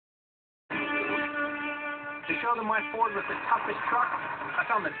To show them my Ford was the toughest truck, I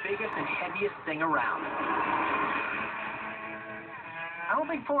found the biggest and heaviest thing around. I don't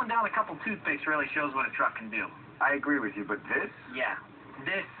think pulling down a couple toothpicks really shows what a truck can do. I agree with you, but this? Yeah,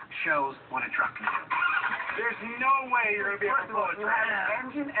 this shows what a truck can do. There's no way you're going to be able to pull it. You have an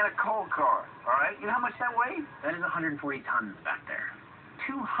engine and a coal car, all right? You know how much that weighs? That is 140 tons back there.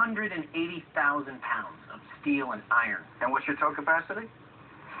 280,000 pounds of steel and iron. And what's your tow capacity?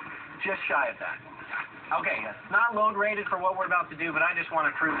 Just shy of that. Okay, it's not load rated for what we're about to do, but I just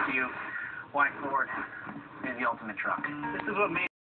want to prove to you why Ford is the ultimate truck. This is what made